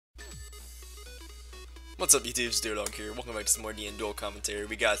What's up, YouTube? Stewdog here. Welcome back to some more D&D duel commentary.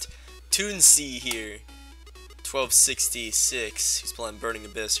 We got Toonsea here, 1266. He's playing Burning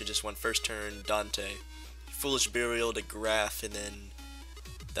Abyss, who just won first turn. Dante, Foolish Burial to Graph, and then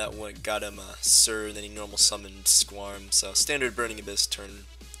that one got him a Sir, and then he normal summoned Squarm. So standard Burning Abyss turn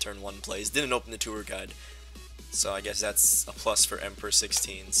 1 plays. Didn't open the tour guide, so I guess that's a plus for Emperor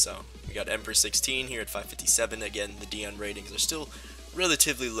 16. So we got Emperor 16 here at 557. Again, the Dion ratings are still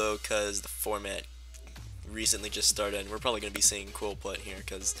relatively low because the format recently just started, and we're probably going to be seeing Qliphort here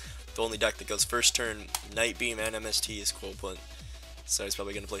because the only deck that goes first turn Night Beam and MST is Qliphort. So he's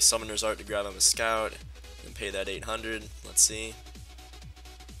probably going to play Summoner's Art to grab him a Scout and pay that 800. Let's see.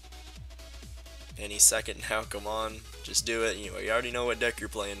 Any second now, come on, just do it. You already know what deck you're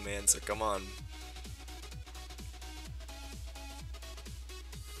playing, man, so come on.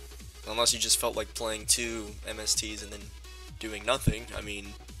 Unless you just felt like playing 2 MSTs and then doing nothing. I mean,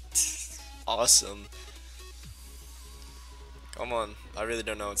 awesome. Come on, I really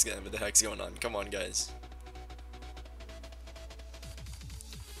don't know what the heck's going on. Come on, guys.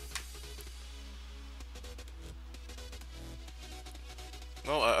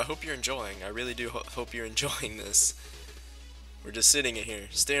 Well, I hope you're enjoying. I really do hope you're enjoying this. We're just sitting in here,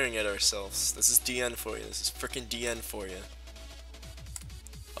 staring at ourselves. This is DN for you. This is frickin' DN for you.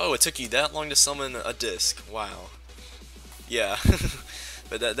 Oh, it took you that long to summon a disc. Wow. Yeah.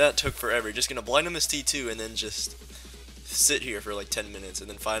 But that took forever. You're just gonna blind him as T2 and then just sit here for like 10 minutes and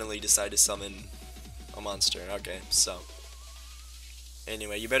then finally decide to summon a monster. Okay, so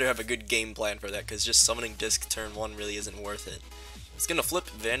anyway, you better have a good game plan for that, because just summoning disc turn 1 really isn't worth it. He's gonna flip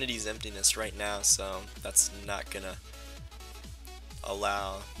Vanity's Emptiness right now, so that's not gonna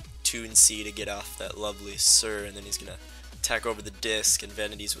allow Toonsea to get off that lovely Sir, and then he's gonna attack over the disc, and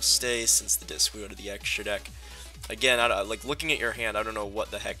Vanities will stay since the disc will go to the extra deck. Again, like looking at your hand, I don't know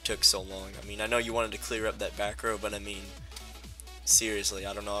what the heck took so long. I mean, I know you wanted to clear up that back row, but I mean, seriously,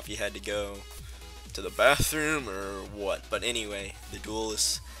 I don't know if you had to go to the bathroom or what. But anyway, the duel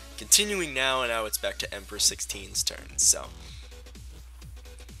is continuing now, and now it's back to Emperor 16's turn. So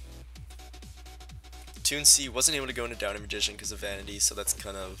Toonsea wasn't able to go into Downy Magician because of Vanity, so that's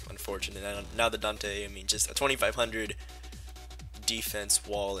kind of unfortunate. And now the Dante, I mean, just a 2500 defense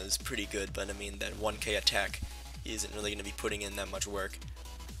wall is pretty good, but I mean, that 1k attack isn't really going to be putting in that much work.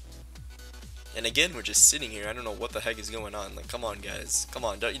 And again, we're just sitting here. I don't know what the heck is going on. Like, come on, guys. Come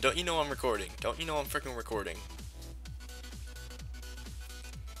on. Don't you know I'm recording? Don't you know I'm freaking recording?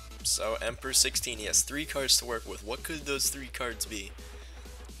 So, Emperor 16, he has 3 cards to work with. What could those 3 cards be?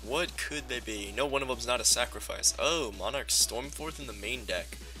 What could they be? No, one of them's not a sacrifice. Oh, Monarch Stormforth in the main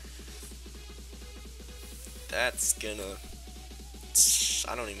deck. That's gonna...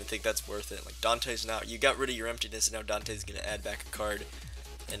 I don't even think that's worth it. Like, Dante's now, you got rid of your emptiness, and now Dante's gonna add back a card.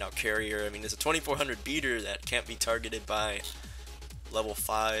 And now Carrier, I mean, there's a 2400 beater that can't be targeted by level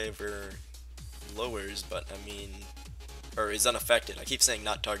 5 or lowers, but I mean, or is unaffected. I keep saying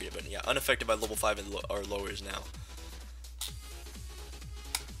not targeted, but yeah, unaffected by level 5 and or lowers now.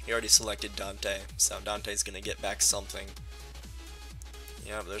 He already selected Dante, so Dante's gonna get back something.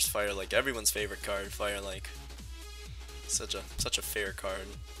 Yeah, but there's Firelike, everyone's favorite card, Firelike. Such a fair card.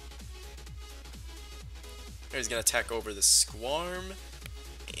 Here he's gonna attack over the Squarm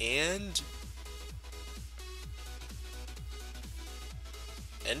and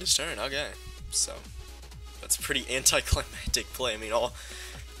end his turn. Okay, so that's a pretty anticlimactic play. I mean, all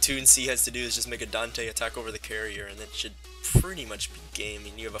Toonsea has to do is just make a Dante attack over the Carrier, and that should pretty much be game. I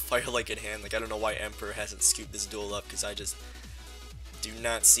mean, you have a Firelike in hand. Like, I don't know why Emperor hasn't scooped this duel up, because I just do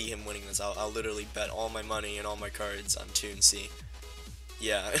not see him winning this. I'll literally bet all my money and all my cards on Toonsea.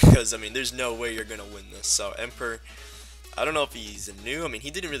 Yeah, because I mean, there's no way you're gonna win this. So Emperor, I don't know if he's new. I mean,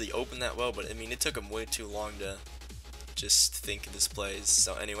 he didn't really open that well, but I mean, it took him way too long to just think of his plays.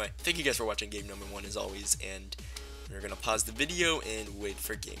 So anyway, thank you guys for watching game number 1 as always, and we're gonna pause the video and wait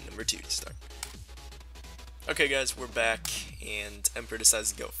for game number 2 to start. Okay, guys, we're back, and Emperor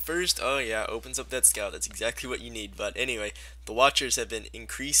decides to go first. Oh yeah, opens up that Scout. That's exactly what you need. But anyway, the watchers have been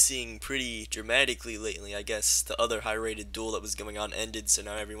increasing pretty dramatically lately. I guess the other high-rated duel that was going on ended, so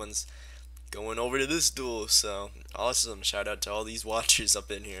now everyone's going over to this duel. So awesome! Shout out to all these watchers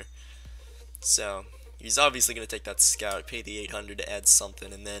up in here. So he's obviously gonna take that Scout, pay the 800 to add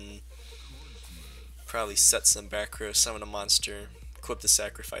something, and then probably set some back row, summon a monster, equip the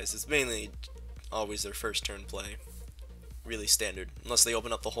sacrifice. It's mainly always their first turn play. Really standard. Unless they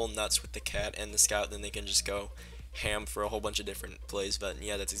open up the whole nuts with the cat and the Scout, then they can just go ham for a whole bunch of different plays. But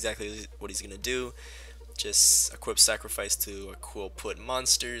yeah, that's exactly what he's gonna do. Just equip sacrifice to Qliphort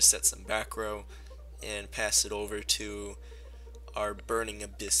monsters, set some back row, and pass it over to our Burning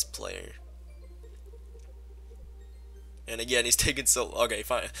Abyss player. And again, he's taking so... Okay,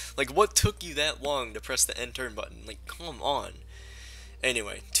 fine. Like, what took you that long to press the end turn button? Like, come on.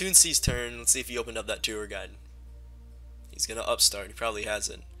 Anyway, TuneC's turn. Let's see if he opened up that tour guide. He's gonna upstart. He probably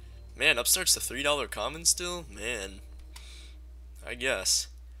hasn't. Man, upstart's the $3 common still? Man. I guess.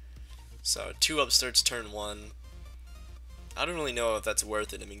 So, 2 upstarts turn 1. I don't really know if that's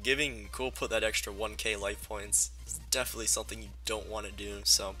worth it. I mean, giving Qliphort that extra 1k life points is definitely something you don't want to do.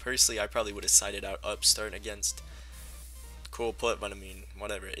 So, personally, I probably would have sided out upstart against Qliphort, but I mean,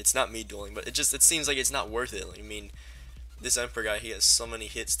 whatever. It's not me dueling, but it seems like it's not worth it. I mean, this Emperor guy, he has so many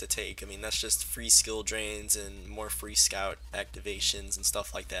hits to take. I mean, that's just free skill drains and more free scout activations and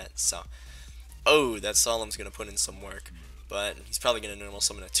stuff like that. So, oh, that Solemn's gonna put in some work, but he's probably gonna normal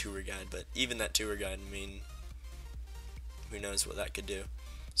summon a tour guide. But even that tour guide, I mean, who knows what that could do.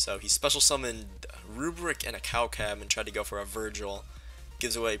 So he special summoned Rubric and a cow cab and tried to go for a Virgil.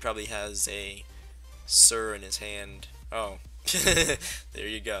 Gives away, he probably has a Sir in his hand. Oh, there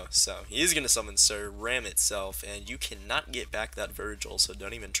you go. So he is going to summon Sir, ram itself, and you cannot get back that Virgil, so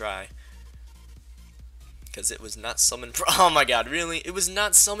don't even try. Because it was not summoned oh my god, really? It was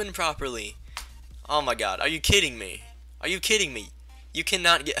not summoned properly. Oh my god, are you kidding me? Are you kidding me? You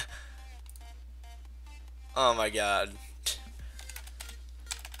cannot get... Oh my god.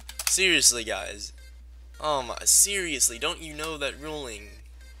 Seriously, guys. Oh my, seriously, don't you know that ruling?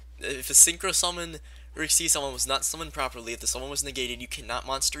 If a synchro summon or exceed summon was not summoned properly, if the summon was negated, you cannot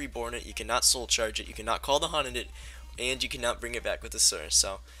monster reborn it, you cannot soul charge it, you cannot call the haunted it, and you cannot bring it back with the Sir.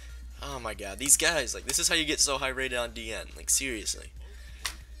 So, oh my god, these guys, like, this is how you get so high rated on DN. Like, seriously.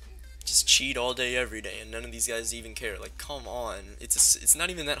 Just cheat all day, every day, and none of these guys even care. Like, come on. It's not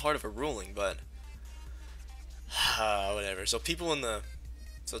even that hard of a ruling, but... whatever. So, people in the...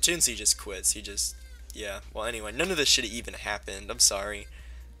 So, TuneC just quits. He just... Yeah. Well, anyway, none of this should have even happened. I'm sorry.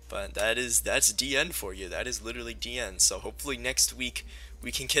 But that's DN for you. That is literally DN. So, hopefully next week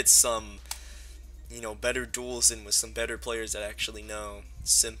we can get some, you know, better duels in with some better players that actually know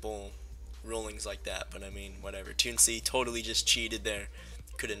simple rulings like that. But, I mean, whatever. TuneC totally just cheated there.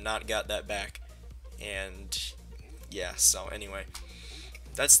 Could have not got that back. And, yeah. So, anyway.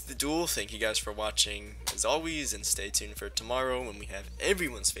 That's the duel. Thank you guys for watching, as always, and stay tuned for tomorrow when we have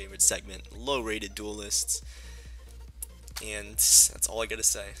everyone's favorite segment, low-rated duelists. And that's all I gotta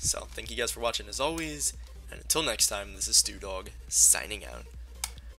say. So, thank you guys for watching, as always, and until next time, this is stewdog, signing out.